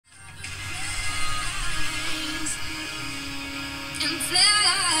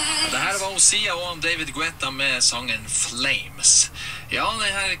var Sia og David Guetta med sangen Flames. Ja,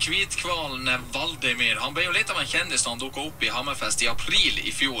 denne kvitkvalen Hvaldimir, han ble jo litt av en kjendis da han dukket opp i Hammerfest i april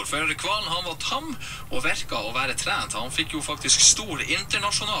i fjor. For kvalen han var tam og virket å være trent. Han fikk jo faktisk stor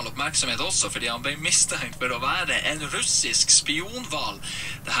internasjonal oppmerksomhet også, fordi han ble mistenkt for å være en russisk spionhval.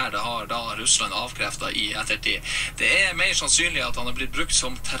 Det har da Russland avkreftet i ettertid. Det er mer sannsynlig at han har blitt brukt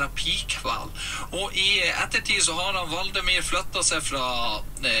som terapikval. Og i ettertid så har han Hvaldimir flyttet seg fra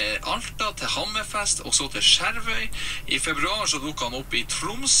Alta til Hammerfest og så til Skjervøy. I februar så dukket han opp i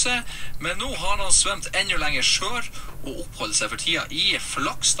Tromsø, men nå har han svømt enda lenger sør og oppholdt seg for tida i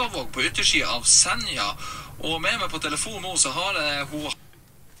Flakstadvåg på yttersiden av Senja. Og med meg på telefon nå så har jeg hun.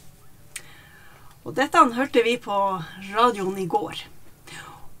 Og dette hørte vi på radioen i går.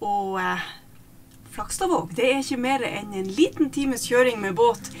 Og Flakstadvåg, det er ikke mer enn en liten times kjøring med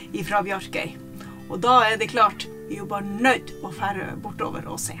båt ifra Bjarkøy. Og da er det klart, vi er jo bare nødt å fære bortover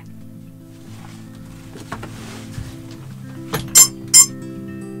og se.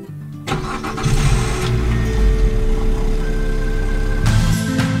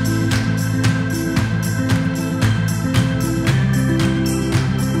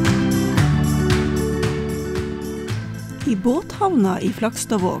 I båthavna i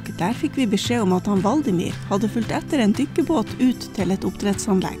Flakstadvåg, der fikk vi beskjed om at han Hvaldimir hadde fulgt etter en dykkebåt ut til et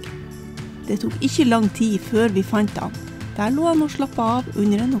oppdrettsanlegg. Det tok ikke lang tid før vi fant han. Der lå han og slappet av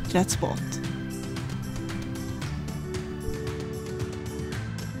under en oppdrettsbåt.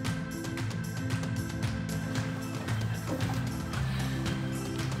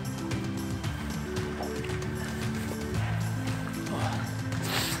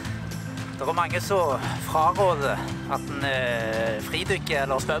 Det er mange som fraråder at en fridykker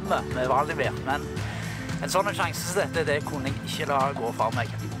eller svømmer med Hvaldimir, men en sånn sjanse som dette, det kunne jeg ikke la gå for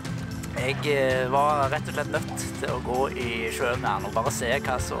meg. Jeg var rett og slett nødt til å gå i sjøen med han og bare se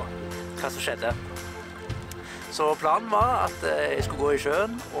hva som skjedde. Så planen var at jeg skulle gå i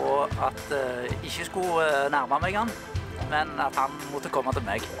sjøen, og at jeg ikke skulle nærme meg han, men at han måtte komme til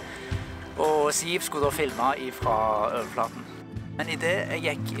meg. Og Siv skulle da filme fra overflaten. Men i det jeg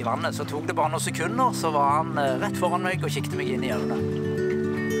gikk i vannet, så tok det bare noen sekunder, så var han rett foran meg og kikket meg inn i øynene.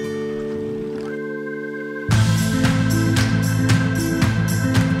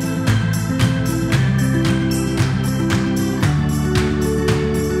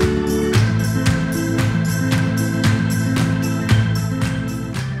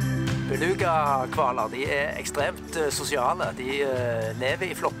 Beluga-hvaler, de er ekstremt sosiale. De lever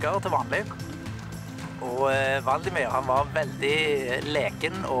i flokker til vanlig. Og Hvaldimir, han var veldig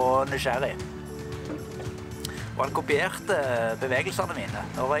leken og nysgjerrig. Og han kopierte bevegelsene mine.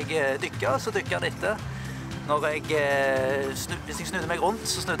 Når jeg dykket, så dykket han etter. Hvis jeg snudde meg rundt,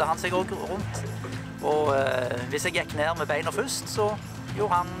 så snudde han seg også rundt. Og hvis jeg gikk ned med beina først, så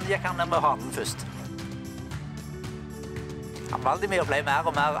gikk han ned med halen først. Hvaldimir ble mer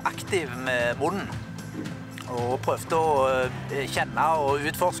og mer aktiv med munnen, og prøvde å kjenne og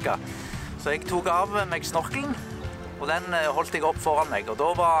utforske. Så jeg tok av meg snorkelen, og den holdt jeg opp foran meg. Og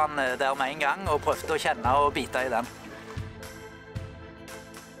da var han der med en gang og prøvde å kjenne og bite i den.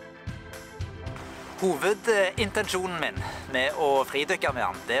 Hovedintensjonen min med å fridykke med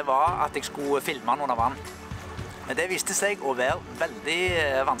han, det var at jeg skulle filme han under vann. Men det viste seg å være veldig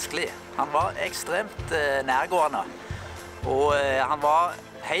vanskelig. Han var ekstremt nærgående, og han var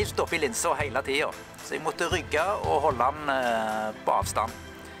helt oppe i linsa hele tiden. Så jeg måtte rygge og holde han på avstand.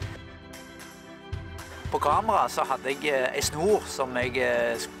 På kamera så hadde jeg en snor som jeg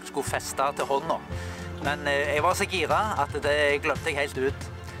skulle feste til hånda. Men jeg var så gira at det glemte jeg helt ut.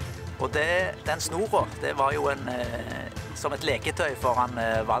 Og den snora, det var jo som et leketøy for han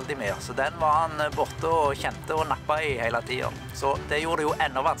Hvaldimir. Så den var han borte og kjente og nappet i hele tiden. Så det gjorde det jo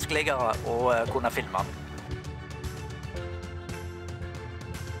enda vanskeligere å kunne filme han.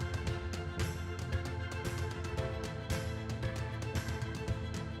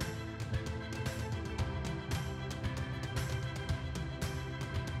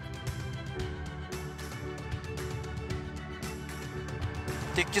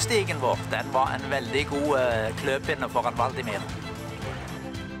 Dykkestigen vår, den var en veldig god kløpinne for han Hvaldimir.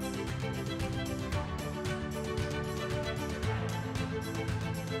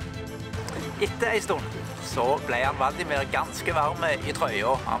 Etter en stund så ble han Hvaldimir ganske varm i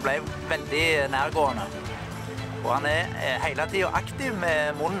trøya. Han ble veldig nærgående. Og han er hele tiden aktiv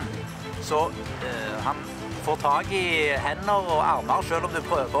med munnen, så han får tag i hender og armer selv om du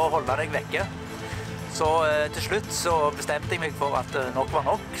prøver å holde deg vekke. Så til slutt så bestemte jeg meg for at nok var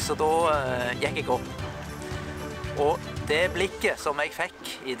nok, så da gikk jeg opp. Og Det blikket som jeg fikk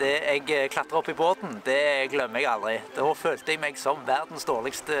i det jeg klatret opp i båten, det glemmer jeg aldri. Da følte jeg meg som verdens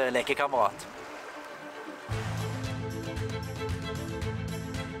dårligste lekekamerat.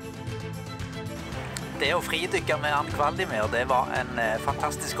 Det å fridykke med Hvaldimir, det var en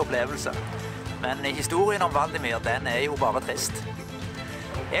fantastisk opplevelse. Men historien om Hvaldimir, den er jo bare trist.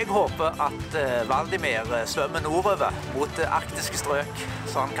 Jeg håper at Hvaldimir svømmer nordover mot arktiske strøk,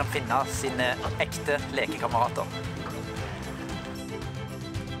 så han kan finne sine ekte lekekamerater.